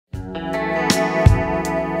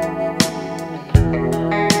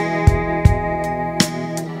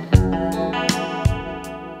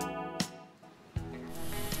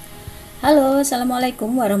Halo,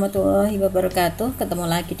 assalamualaikum warahmatullahi wabarakatuh. Ketemu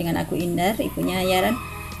lagi dengan aku Indar, ibunya Ayaran.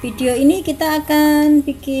 Video ini kita akan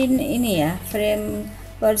bikin ini ya, frame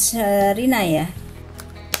porselina ya.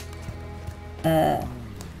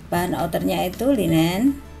 Bahan outernya itu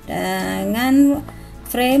linen dengan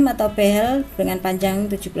frame atau behel dengan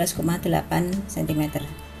panjang 17,8 cm.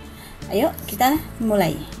 Ayo kita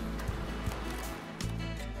mulai.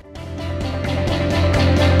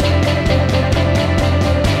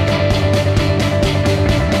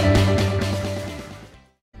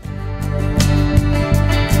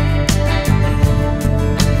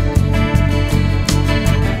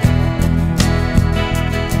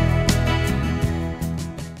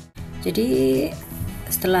 Jadi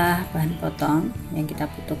setelah bahan potong yang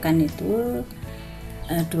kita butuhkan itu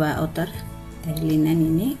dua outer dari linen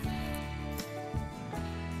ini.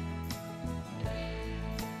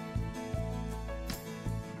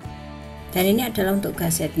 Dan ini adalah untuk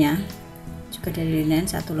gazetnya, juga dari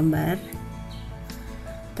linen satu lembar.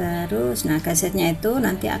 Terus nah gazetnya itu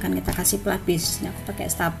nanti akan kita kasih pelapis. Ini aku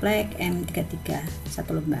pakai staplek M33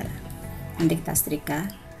 satu lembar. Nanti kita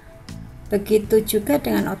setrika. Begitu juga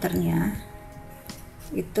dengan outernya,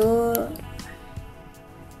 itu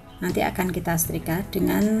nanti akan kita setrika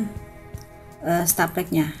dengan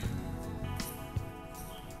stapleknya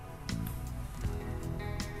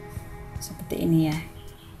seperti ini ya,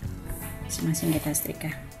 masing-masing kita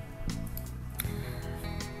setrika.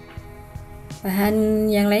 Bahan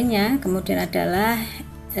yang lainnya kemudian adalah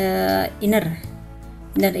inner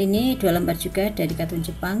ini 2 lembar juga dari katun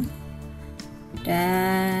Jepang,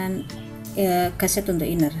 dan gusset untuk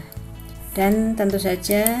inner, dan tentu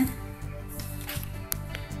saja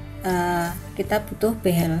kita butuh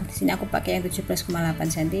behel. Di sini aku pakai yang 17,8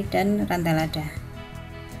 cm dan rantai lada.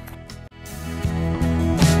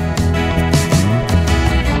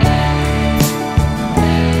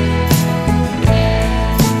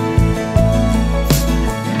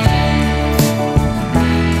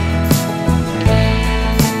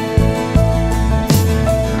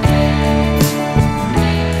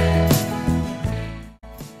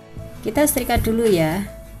 Kita setrika dulu ya,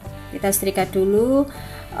 kita setrika dulu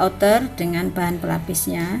outer dengan bahan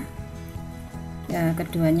pelapisnya ya,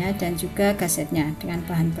 keduanya, dan juga gussetnya dengan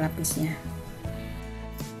bahan pelapisnya.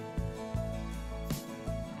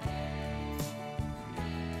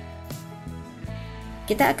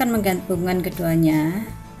 Kita akan menggabungkan keduanya,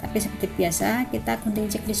 tapi seperti biasa kita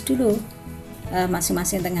gunting checklist dulu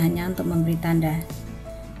masing-masing tengahnya untuk memberi tanda.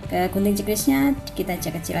 Gunting checklistnya kita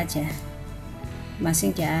ajak kecil aja,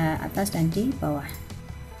 masing di atas dan di bawah.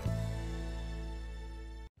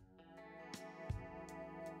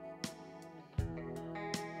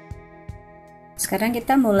 Sekarang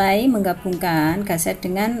kita mulai menggabungkan gusset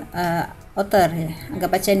dengan outer ya.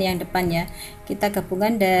 Anggap aja ini yang depan ya. Kita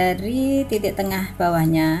gabungkan dari titik tengah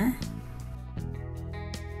bawahnya.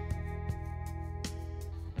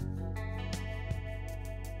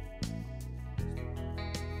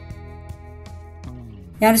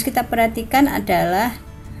 Yang harus kita perhatikan adalah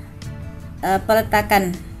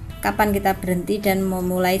peletakan kapan kita berhenti dan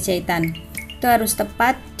memulai jahitan. Itu harus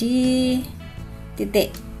tepat di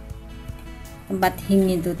titik tempat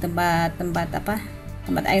hing itu, tempat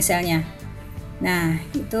engselnya. Nah,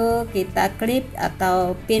 itu kita klip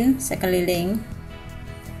atau pin sekeliling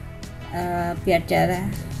biar dia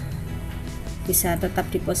bisa tetap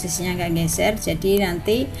di posisinya nggak geser. Jadi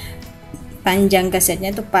nanti panjang gussetnya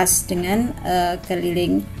itu pas dengan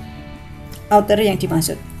keliling outer yang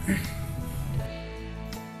dimaksud.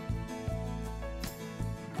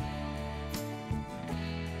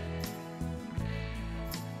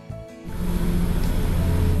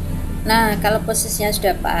 Nah, kalau posisinya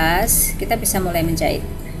sudah pas, kita bisa mulai menjahit.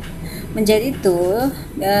 Menjahit itu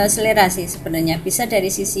selera sih sebenarnya, bisa dari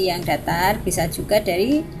sisi yang datar, bisa juga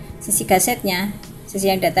dari sisi gussetnya. Sisi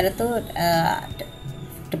yang datar itu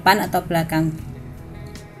depan atau belakang,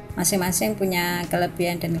 masing-masing punya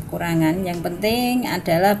kelebihan dan kekurangan. Yang penting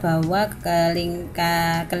adalah bahwa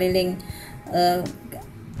keliling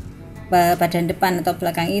badan depan atau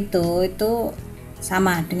belakang itu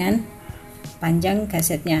sama dengan panjang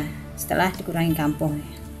gussetnya setelah dikurangi kampung.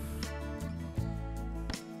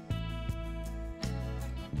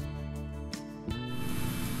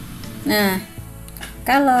 Nah,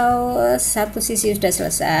 kalau satu sisi sudah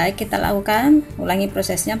selesai, kita lakukan ulangi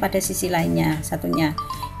prosesnya pada sisi lainnya. Satunya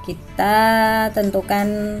kita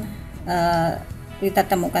tentukan, kita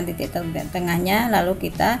temukan titik tengahnya, lalu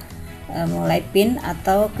kita mulai pin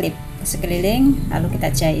atau klip sekeliling, lalu kita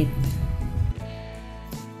jahit.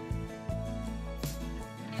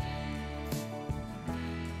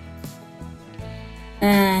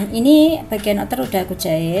 Nah, Nah, ini bagian outer udah aku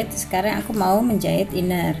jahit. Sekarang aku mau menjahit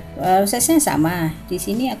inner. Prosesnya sama. Di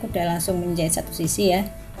sini aku udah langsung menjahit satu sisi ya.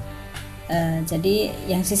 Jadi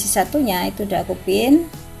yang sisi satunya itu udah aku pin,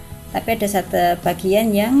 tapi ada satu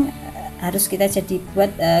bagian yang harus kita jadi buat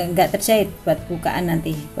nggak terjahit, buat bukaan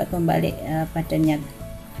nanti, buat membalik badannya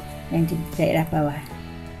yang di daerah bawah.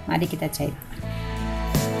 Mari kita jahit.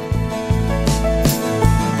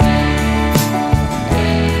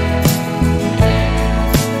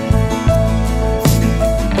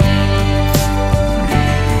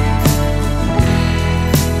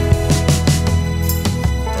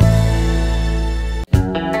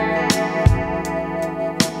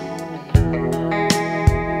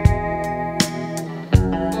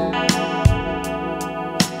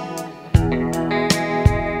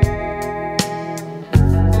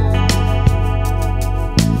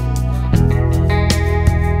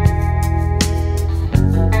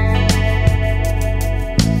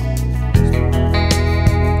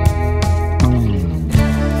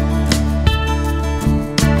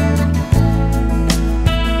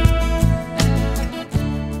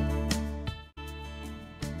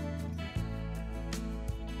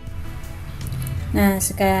 Nah,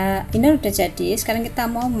 sekarang ini udah jadi. Sekarang kita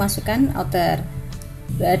mau memasukkan outer.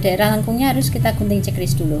 Daerah lengkungnya harus kita gunting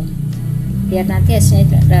checklist dulu, biar nanti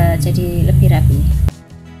hasilnya jadi lebih rapi.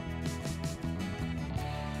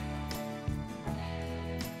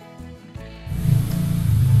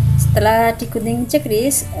 Setelah digunting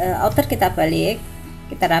checklist, outer kita balik,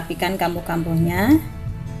 kita rapikan kambuh-kambuhnya.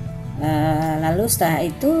 Lalu setelah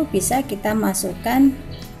itu bisa kita masukkan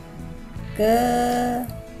ke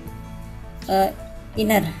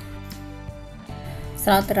inner.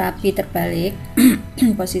 Setelah terapi terbalik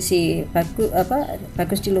posisi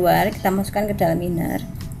bagus di luar, kita masukkan ke dalam inner.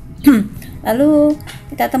 Lalu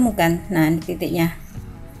kita temukan, nah ini titiknya,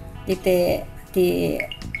 titik di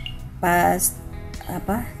pas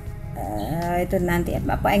itu nanti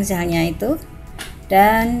engselnya itu,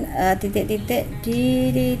 dan titik-titik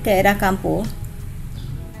di daerah kampuh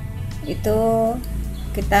itu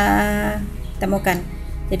kita temukan.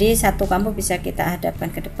 Jadi satu kampuh bisa kita hadapkan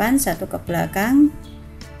ke depan, satu ke belakang,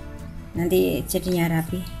 nanti jadinya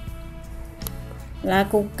rapi.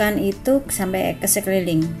 Lakukan itu sampai ke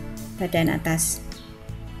sekeliling badan atas,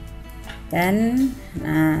 dan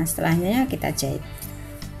nah setelahnya kita jahit.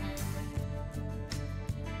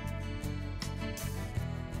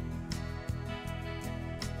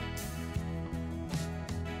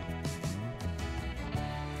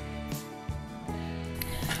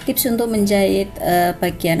 Tips untuk menjahit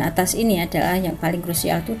bagian atas ini adalah yang paling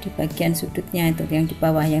krusial tuh di bagian sudutnya itu, yang di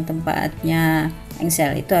bawah, yang tempatnya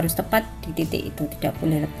engsel itu harus tepat di titik itu, tidak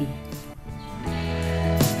boleh lebih.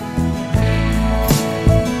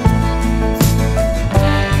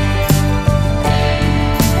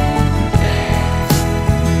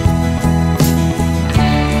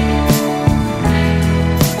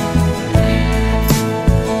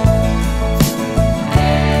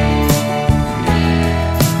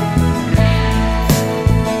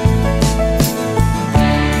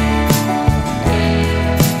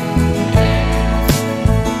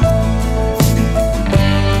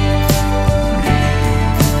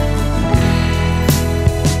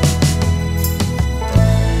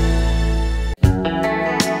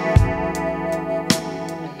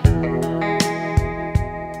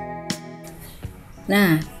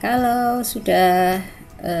 Nah, kalau sudah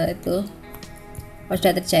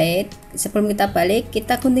sudah terjahit, sebelum kita balik,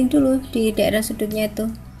 kita gunting dulu di daerah sudutnya itu,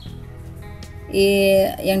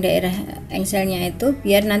 yang daerah engselnya itu,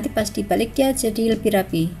 biar nanti pas dibalik dia jadi lebih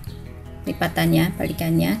rapi. Lipatannya,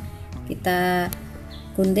 balikannya kita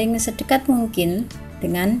gunting sedekat mungkin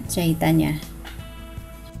dengan jahitannya.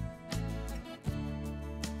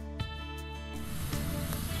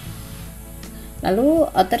 Lalu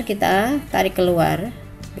outer kita tarik keluar,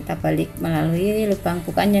 kita balik melalui lubang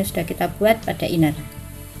bukaan yang sudah kita buat pada inner.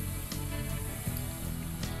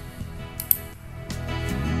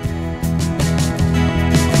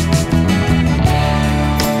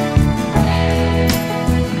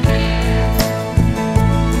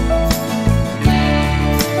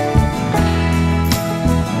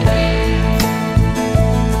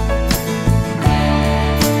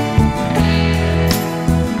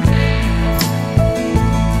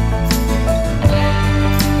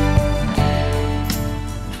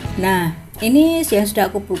 Nah, ini yang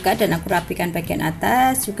sudah aku buka dan aku rapikan bagian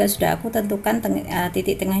atas, juga sudah aku tentukan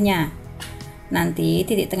titik tengahnya. Nanti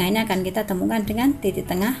titik tengahnya akan kita temukan dengan titik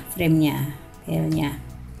tengah framenya, behelnya.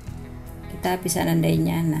 Kita bisa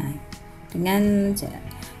nandainya. Nah,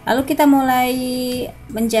 lalu kita mulai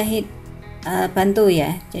menjahit bantu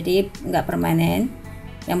ya. Jadi nggak permanen.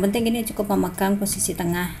 Yang penting ini cukup memegang posisi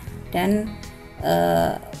tengah dan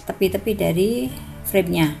tepi-tepi dari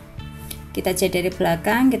frame-nya. Kita jahit dari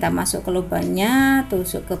belakang, kita masuk ke lubangnya,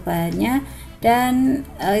 tusuk ke bahannya, dan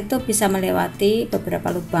itu bisa melewati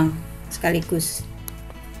beberapa lubang sekaligus.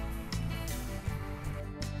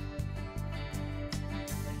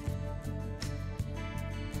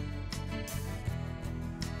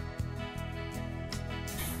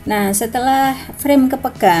 Nah, setelah frame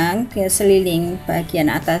kepegang ke seliling bagian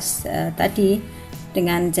atas tadi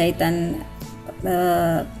dengan jahitan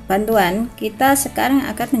bantuan, kita sekarang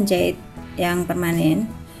akan menjahit yang permanen,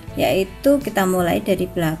 yaitu kita mulai dari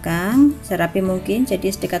belakang serapi mungkin, jadi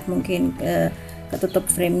sedekat mungkin ketutup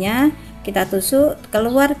framenya, kita tusuk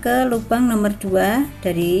keluar ke lubang nomor 2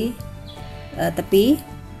 dari tepi.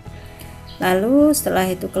 Lalu setelah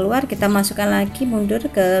itu keluar, kita masukkan lagi mundur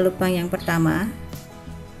ke lubang yang pertama,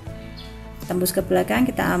 tembus ke belakang,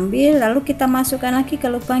 kita ambil, lalu kita masukkan lagi ke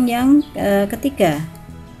lubang yang ketiga.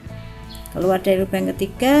 Keluar dari lubang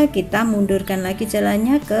ketiga, kita mundurkan lagi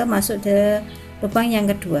jalannya ke masuk ke lubang yang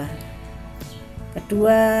kedua,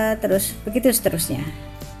 terus begitu seterusnya.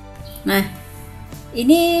 Nah,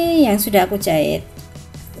 ini yang sudah aku jahit.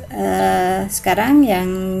 Sekarang yang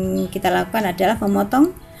kita lakukan adalah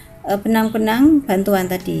memotong benang-benang bantuan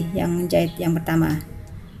tadi yang jahit yang pertama.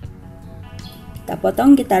 Kita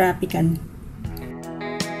potong, kita rapikan.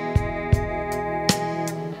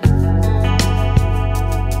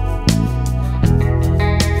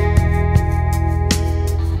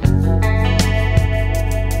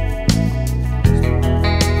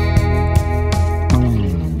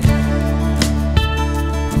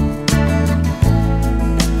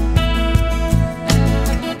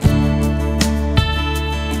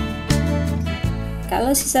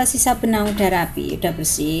 Kalau sisa-sisa benang udah rapi, udah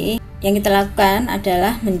bersih, yang kita lakukan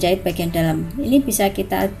adalah menjahit bagian dalam. Ini bisa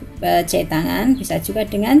kita jahit tangan, bisa juga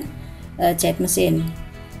dengan jahit mesin.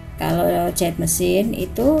 Kalau jahit mesin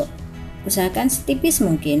itu usahakan setipis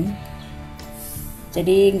mungkin,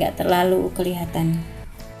 jadi nggak terlalu kelihatan.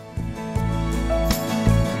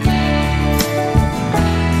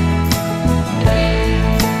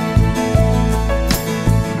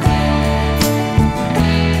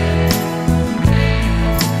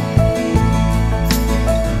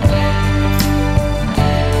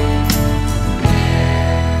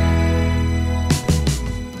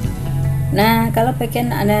 Nah, kalau bagian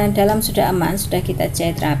dalam sudah aman, sudah kita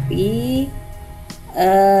jahit rapi,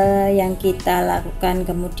 yang kita lakukan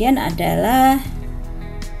kemudian adalah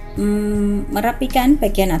merapikan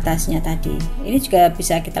bagian atasnya tadi. Ini juga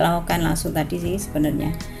bisa kita lakukan langsung tadi sih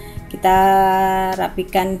sebenarnya. Kita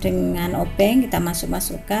rapikan dengan obeng, kita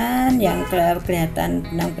masukkan yang kelihatan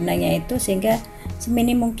benang-benangnya itu sehingga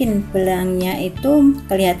seminim mungkin belangnya itu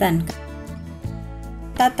kelihatan.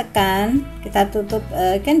 Kita tekan, kita tutup,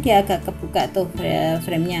 kan dia agak kebuka tuh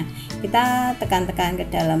framenya, kita tekan-tekan ke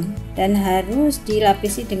dalam dan harus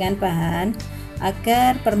dilapisi dengan bahan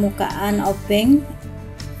agar permukaan obeng,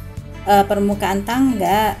 permukaan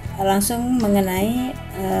tangga langsung mengenai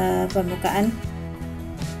permukaan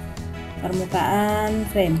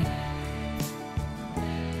frame.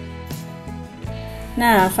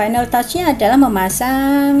 Nah, final touchnya adalah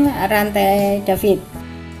memasang rantai David.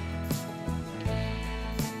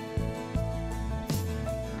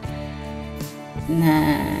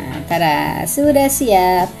 Nah, Cara sudah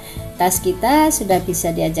siap. Tas kita sudah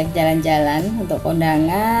bisa diajak jalan-jalan untuk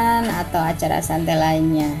kondangan atau acara santai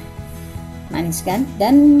lainnya. Manis kan?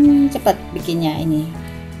 Dan cepat bikinnya ini.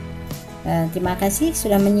 Terima kasih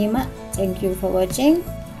sudah menyimak. Thank you for watching.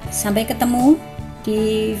 Sampai ketemu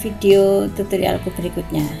di video tutorialku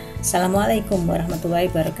berikutnya. Assalamualaikum warahmatullahi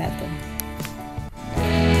wabarakatuh.